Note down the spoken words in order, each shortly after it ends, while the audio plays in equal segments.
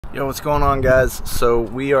Yo, what's going on, guys? So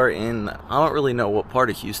we are in, I don't really know what part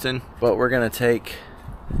of Houston, but we're gonna take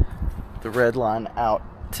the Redline out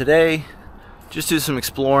today, just do some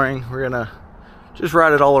exploring. We're gonna just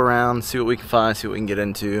ride it all around, see what we can find, see what we can get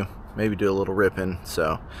into, maybe do a little ripping.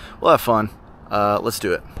 So we'll have fun. Let's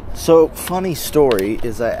do it. So funny story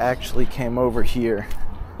is I actually came over here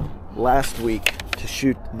last week to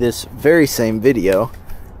shoot this very same video,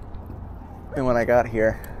 and when I got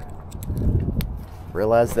here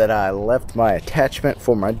realized that I left my attachment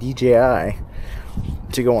for my DJI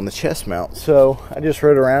to go on the chest mount, so I just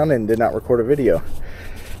rode around and did not record a video.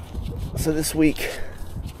 So this week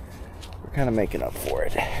we're kind of making up for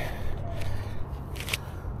it,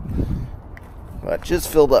 but just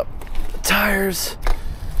filled up the tires,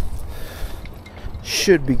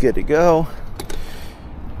 should be good to go.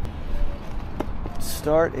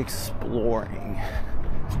 Start exploring.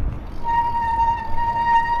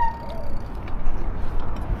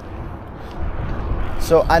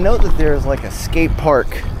 So I know that there's like a skate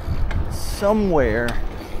park somewhere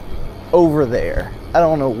over there. I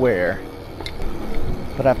don't know where,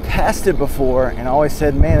 but I've passed it before and I always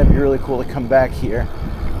said, man, it'd be really cool to come back here.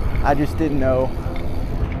 I just didn't know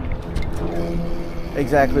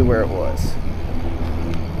exactly where it was.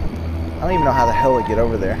 I don't even know how the hell to get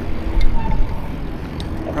over there.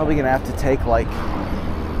 I'm probably gonna have to take like,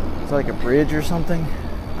 it's like a bridge or something.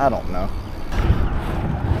 I don't know.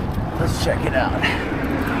 Let's check it out.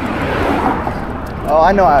 Oh,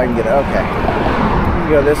 I know how I can get it. Okay. We can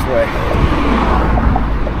go this way.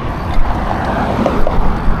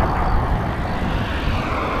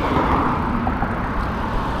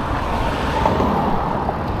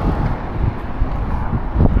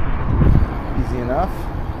 Easy enough.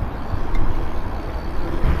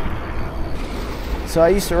 So I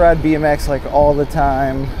used to ride BMX like all the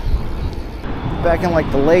time. Back in like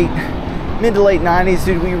the mid to late 90s,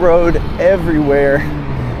 dude, we rode everywhere.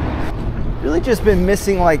 Really just been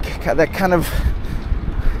missing like that kind of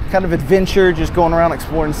adventure, just going around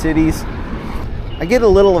exploring cities. I get a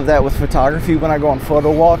little of that with photography when I go on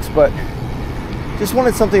photo walks, but just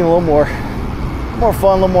wanted something a little more fun,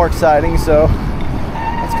 a little more exciting. So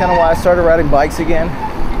that's kind of why I started riding bikes again,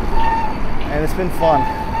 and it's been fun.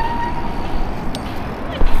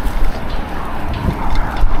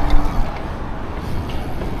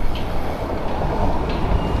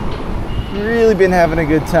 Really been having a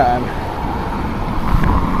good time.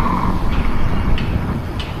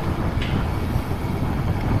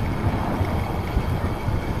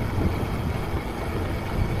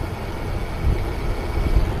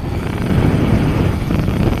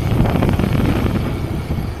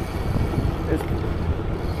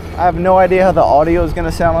 I have no idea how the audio is going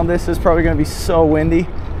to sound on this. It's probably going to be so windy.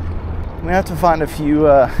 I'm going to have to find a few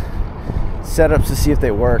setups to see if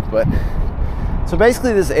they work. But so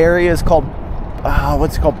basically this area is called,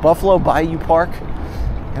 what's it called? Buffalo Bayou Park.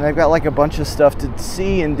 And they've got like a bunch of stuff to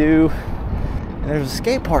see and do. And there's a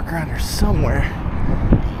skate park around here somewhere.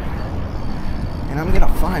 And I'm going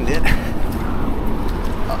to find it.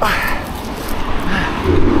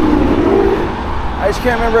 I just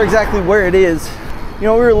can't remember exactly where it is. You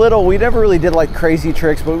know, we were little, we never really did like crazy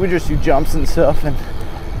tricks, but we just do jumps and stuff, and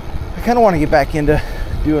I kind of want to get back into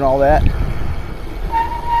doing all that.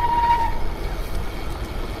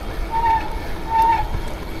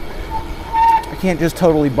 I can't just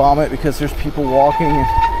totally bomb it because there's people walking and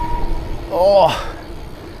oh,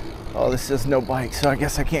 this says no bike, so I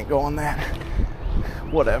guess I can't go on that.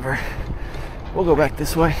 Whatever. We'll go back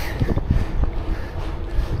this way.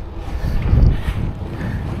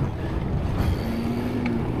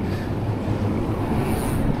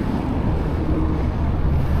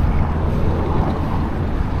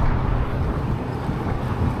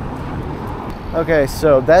 Okay,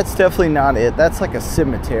 so that's definitely not it. That's like a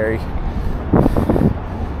cemetery.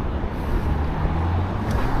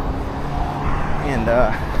 And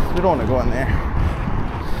we don't want to go in there.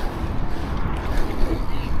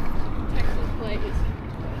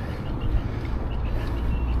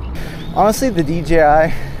 Honestly, the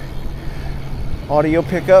DJI audio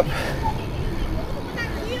pickup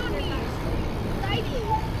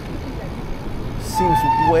seems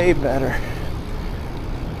way better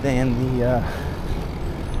than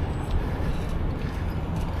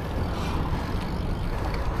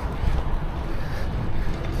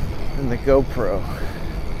the GoPro.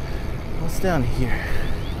 What's down here?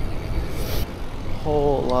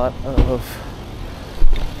 Whole lot of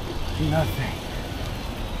nothing.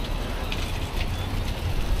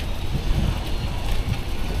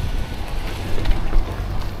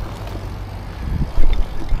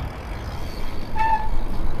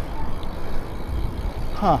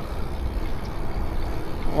 Huh.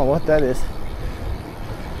 know what that is.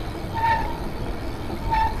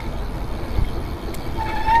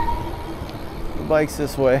 The bike's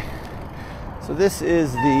this way. So this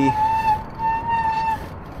is the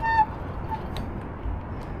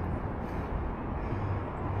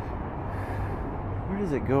where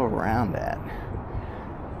does it go around at?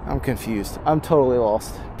 I'm confused. I'm totally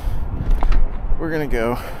lost. We're gonna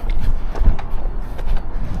go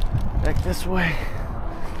back this way.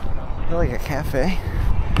 Is that like a cafe?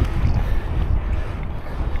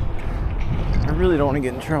 I really don't want to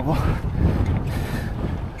get in trouble.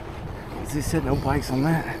 Because they said no bikes on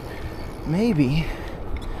that. Maybe.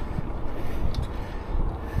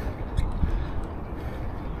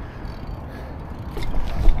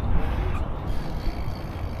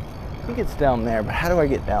 I think it's down there, but how do I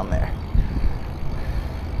get down there?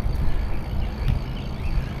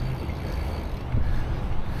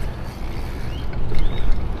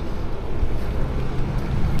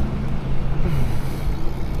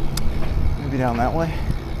 Maybe down that way.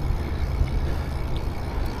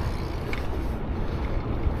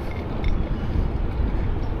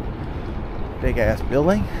 Big ass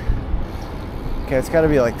building. Okay, it's gotta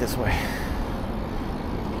be like this way.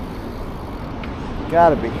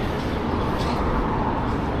 Gotta be.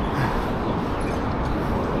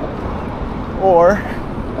 Or,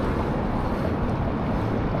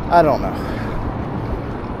 I don't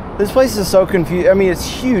know. This place is so confused. I mean, it's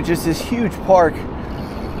huge. It's this huge park,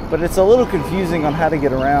 but it's a little confusing on how to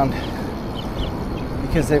get around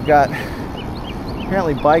because they've got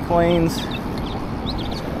apparently bike lanes,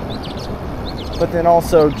 but then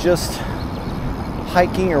also just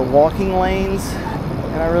hiking or walking lanes.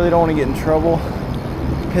 And I really don't want to get in trouble,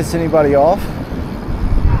 piss anybody off.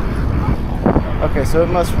 Okay, so it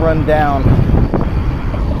must run down.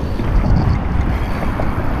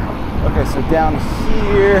 Okay, so down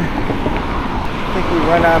here, I think we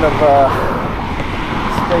run out of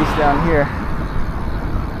space down here.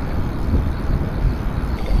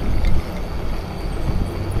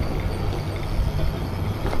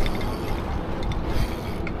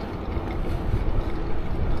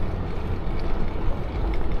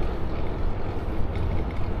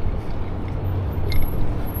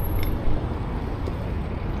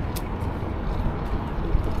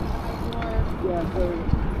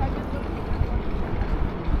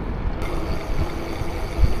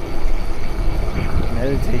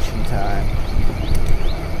 Meditation time.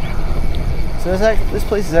 So this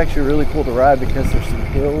place is actually really cool to ride because there's some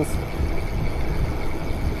hills.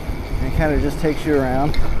 And it kind of just takes you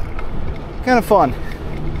around. Kind of fun.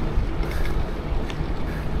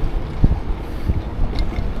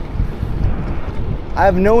 I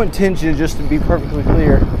have no intention, just to be perfectly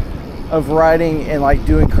clear, of riding and like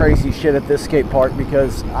doing crazy shit at this skate park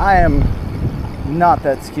because I am not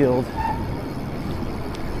that skilled.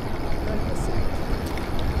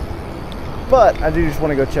 But I do just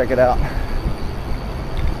want to go check it out.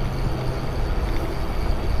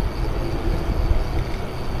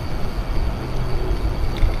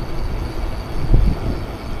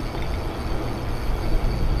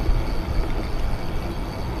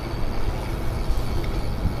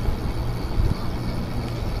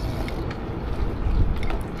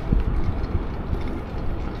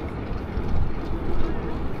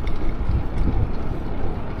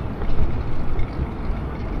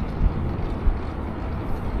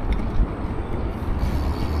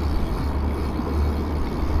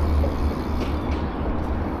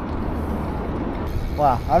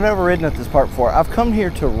 Wow, I've never ridden at this park before. I've come here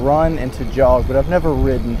to run and to jog, but I've never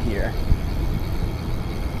ridden here.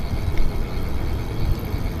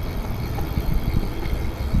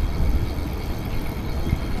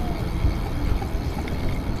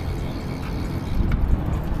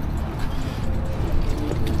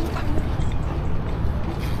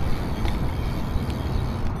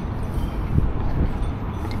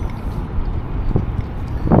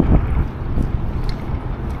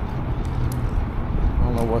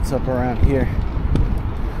 What's up around here?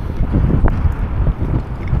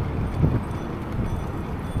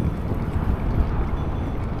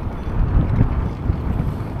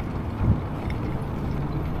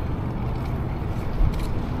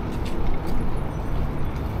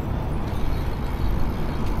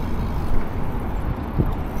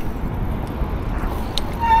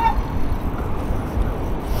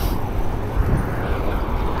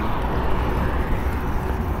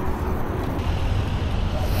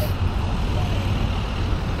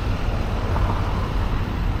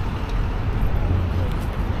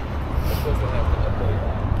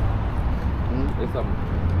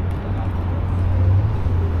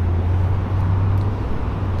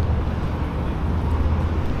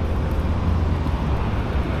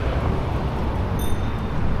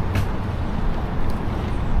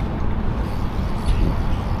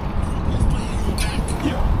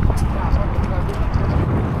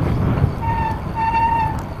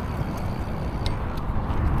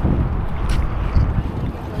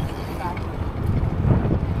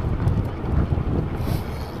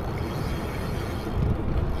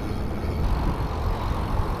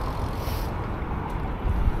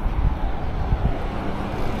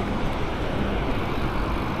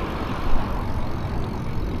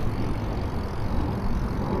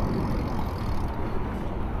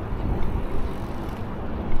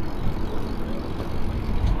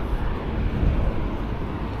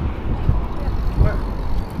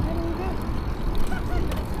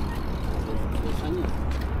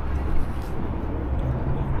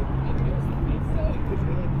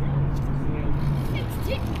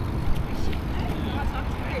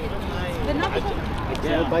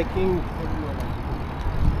 think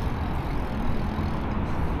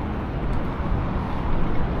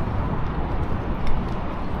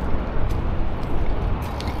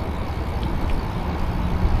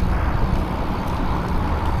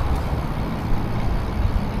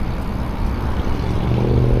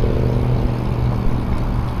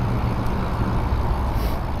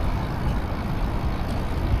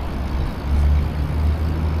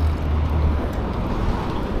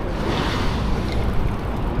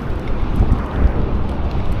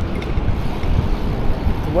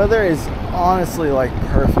the weather is honestly like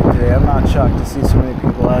perfect today. I'm not shocked to see so many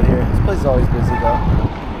people out here. This place is always busy though.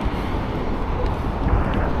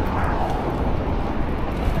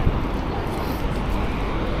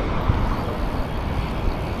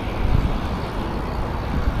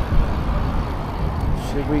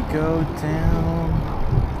 Should we go down?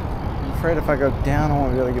 I'm afraid if I go down, I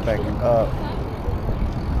won't be able to get back up.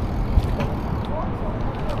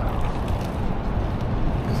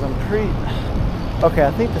 Because I'm pretty... Okay,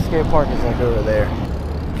 I think the skate park is like over there.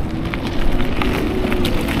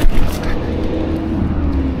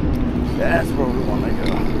 That's where we want to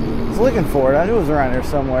go. I was looking for it. I knew it was around here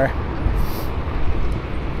somewhere.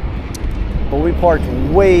 But we parked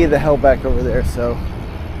way the hell back over there, so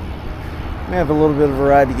may have a little bit of a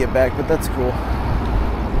ride to get back, but that's cool.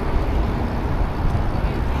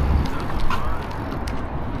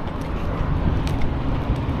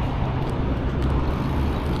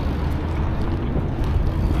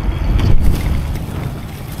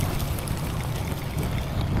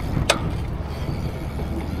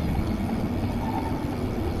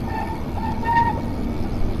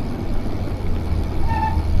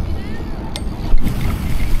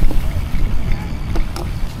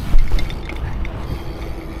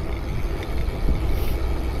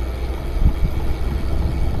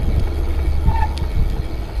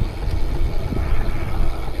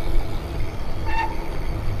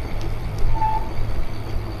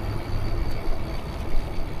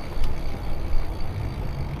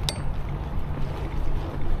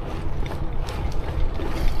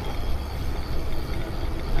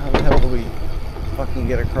 Fucking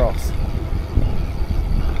get across.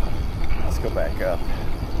 Let's go back up.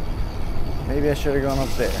 Maybe I should have gone up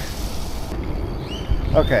there.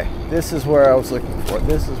 Okay, this is where I was looking for.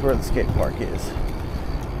 This is where the skate park is.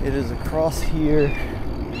 It is across here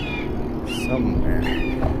somewhere.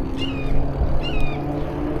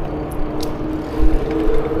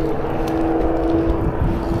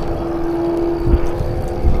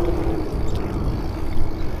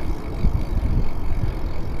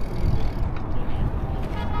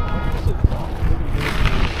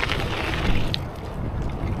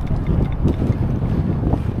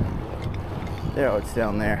 Oh, it's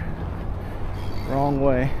down there. Wrong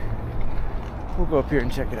way. We'll go up here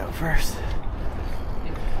and check it out first.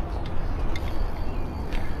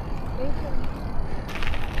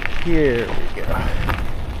 Here we go.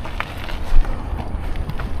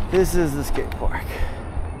 This is the skate park.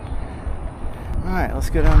 Alright, let's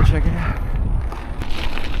go down and check it out.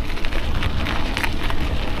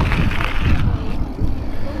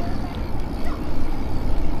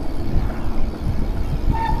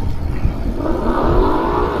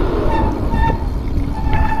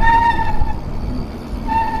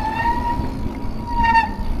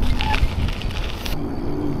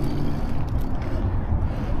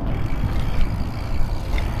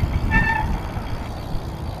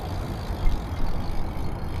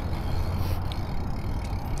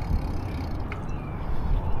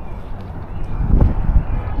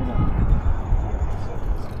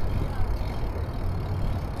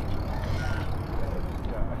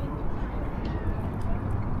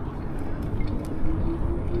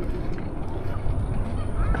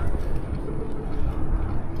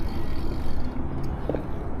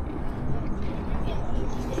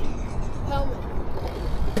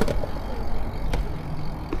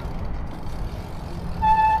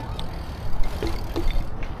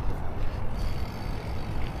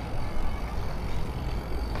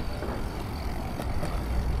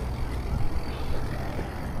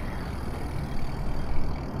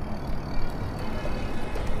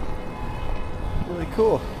 Really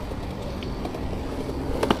cool.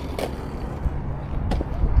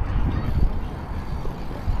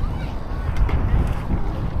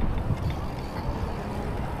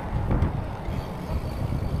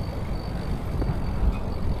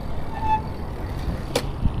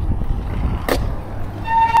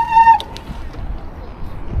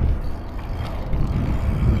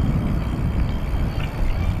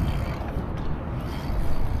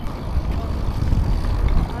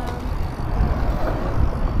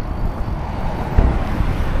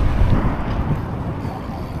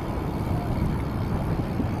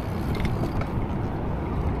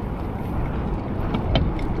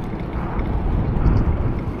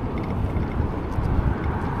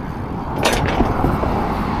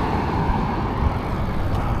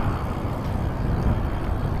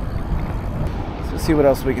 Let's see what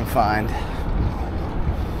else we can find.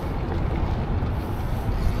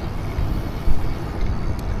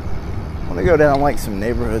 I want to go down like some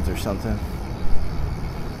neighborhoods or something.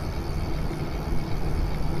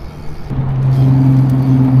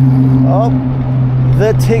 Oh,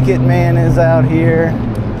 the ticket man is out here.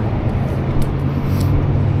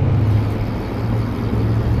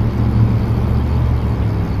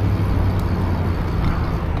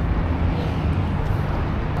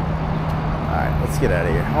 All right, let's get out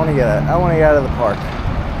of here. I want to get out of the park.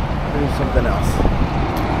 Do something else.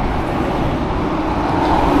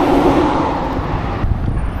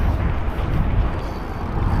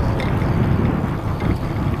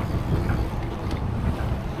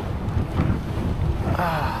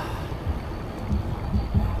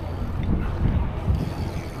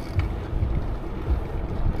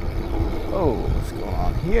 Oh, what's going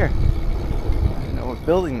on here? I don't know what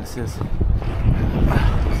building this is.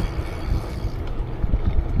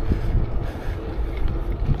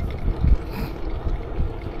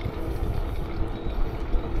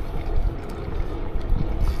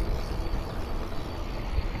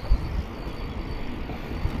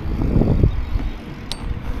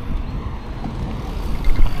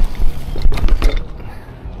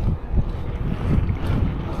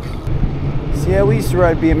 Yeah, we used to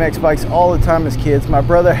ride BMX bikes all the time as kids. My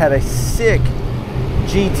brother had a sick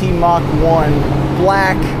GT Mach 1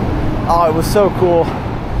 black. Oh, it was so cool.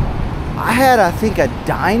 I had, I think, a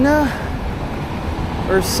Dyna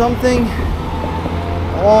or something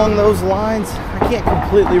along those lines. I can't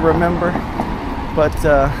completely remember, but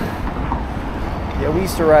yeah, we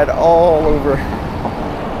used to ride all over,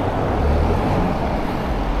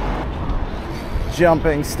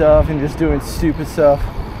 jumping stuff and just doing stupid stuff.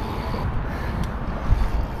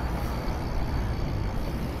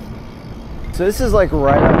 So this is like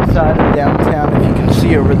right outside of downtown. If you can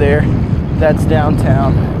see over there, that's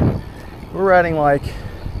downtown. We're riding like,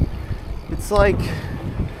 it's like,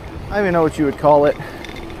 I don't even know what you would call it.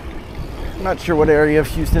 I'm not sure what area of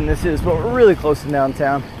Houston this is, but we're really close to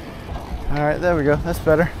downtown. All right, there we go. That's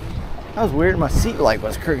better. That was weird. My seat light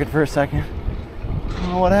was crooked for a second. I don't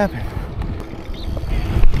know what happened.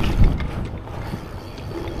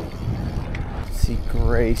 Let's see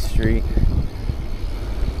Gray Street.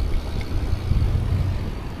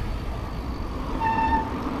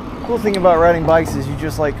 Cool thing about riding bikes is you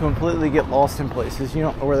just like completely get lost in places. You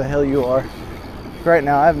don't know where the hell you are. Right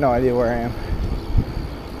now I have no idea where I am.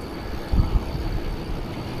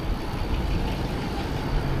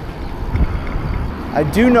 I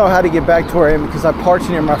do know how to get back to where I am because I parked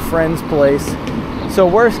near my friend's place. So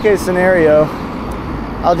worst case scenario,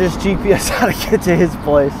 I'll just GPS how to get to his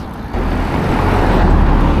place.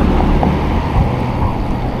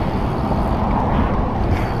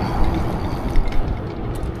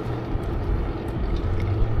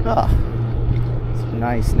 Ah, some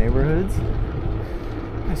nice neighborhoods.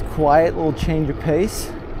 Nice quiet little change of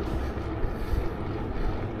pace.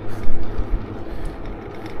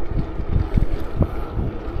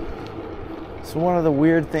 So one of the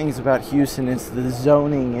weird things about Houston is the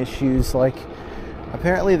zoning issues. Like,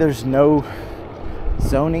 apparently there's no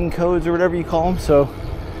zoning codes or whatever you call them. So,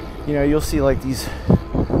 you know, you'll see like these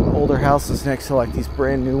older houses next to like these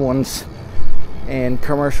brand new ones and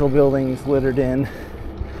commercial buildings littered in,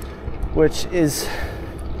 which is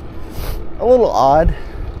a little odd.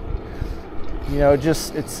 You know,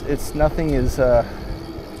 just it's nothing is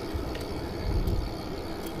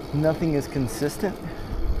consistent.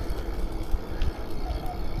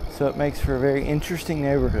 So it makes for very interesting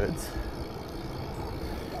neighborhoods.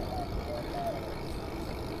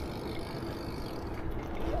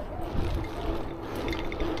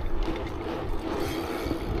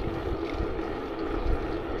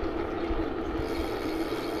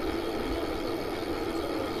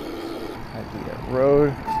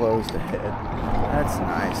 Road closed ahead. That's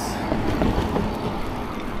nice.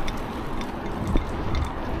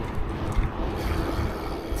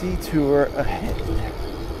 Detour ahead.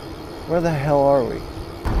 Where the hell are we?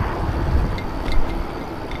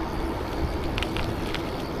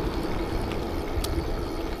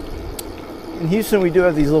 In Houston, we do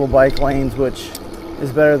have these little bike lanes, which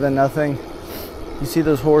is better than nothing. You see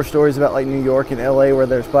those horror stories about like New York and LA where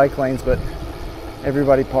there's bike lanes, but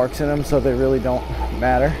everybody parks in them, so they really don't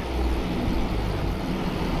matter.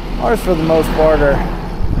 Ours, for the most part, are,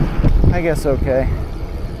 I guess, okay.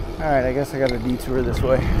 All right, I guess I got to detour this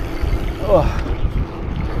way. Ugh.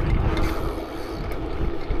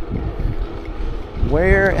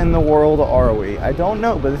 Where in the world are we? I don't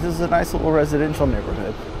know, but this is a nice little residential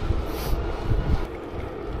neighborhood.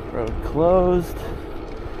 Road closed.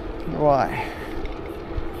 Why?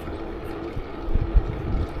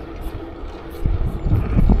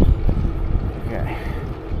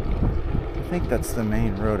 think that's the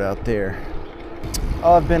main road out there.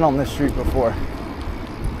 Oh, I've been on this street before.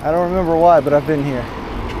 I don't remember why, but I've been here.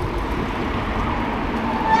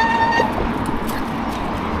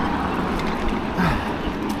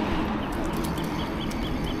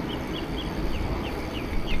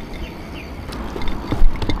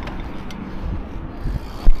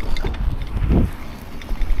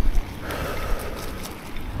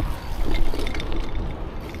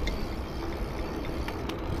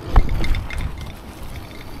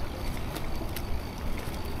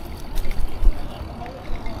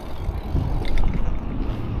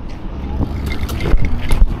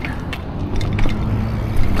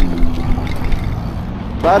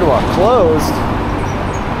 Sidewalk closed.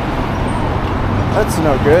 That's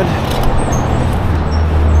no good.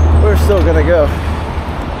 We're still gonna go.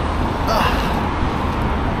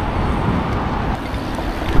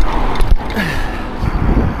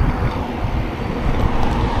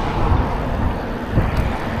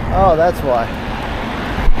 Oh, that's why.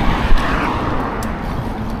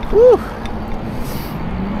 Whew.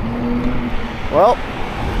 Well,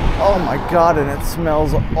 oh my God, and it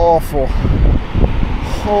smells awful.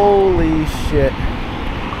 Holy shit.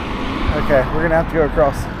 Okay, we're gonna have to go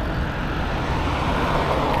across.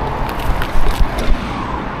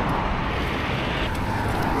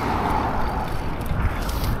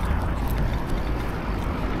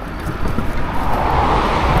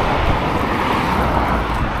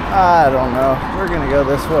 I don't know. We're gonna go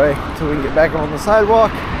this way until we can get back on the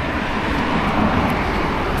sidewalk.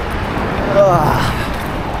 Ugh.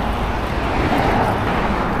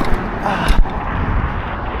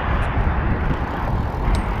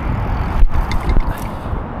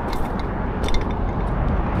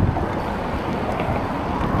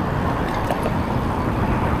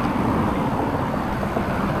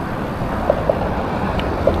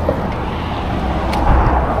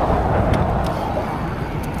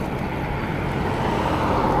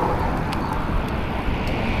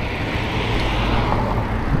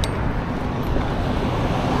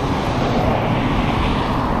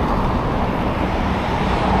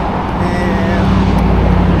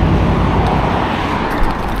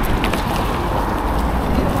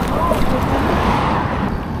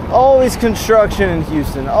 Always construction in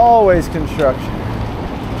Houston, always construction.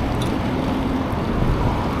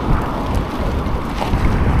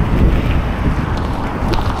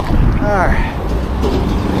 All right.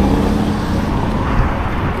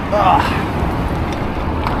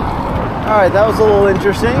 All right, that was a little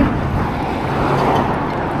interesting.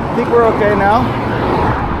 I think we're okay now.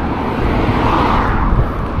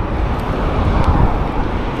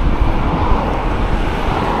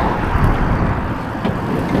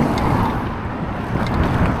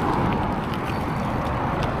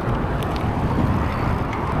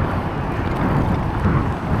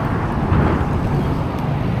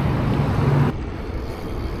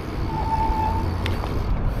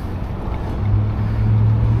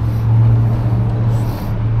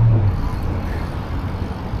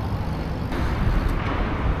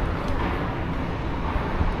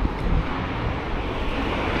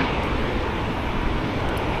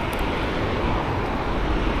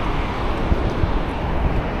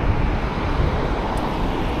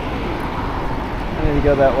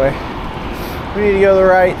 Go that way. We need to go to the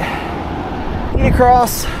right. We need to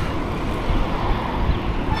cross.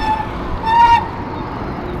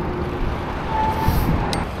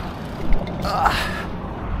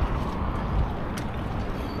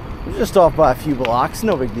 We're just off by a few blocks,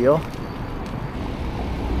 no big deal.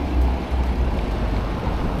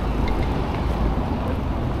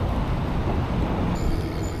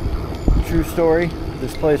 True story,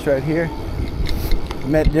 this place right here.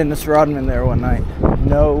 Met Dennis Rodman there one night.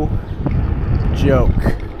 No joke.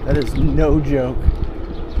 That is no joke.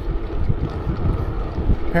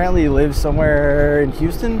 Apparently he lives somewhere in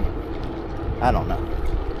Houston. I don't know.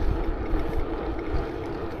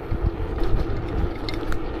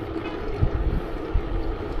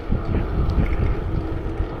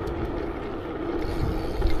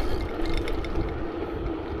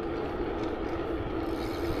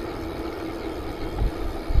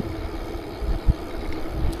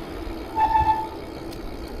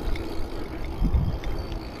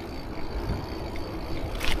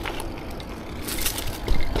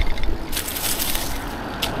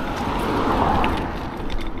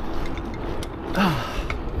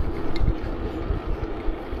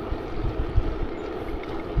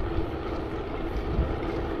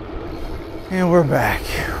 And we're back.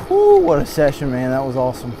 Woo, what a session, man. That was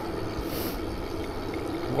awesome.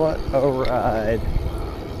 What a ride.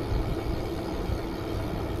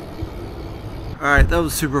 All right, that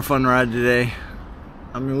was a super fun ride today.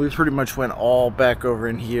 I mean, we pretty much went all back over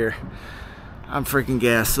in here. I'm freaking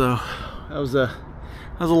gassed, so that was a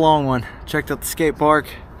long one. Checked out the skate park.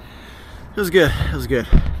 It was good. It was good.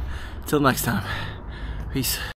 Till next time. Peace.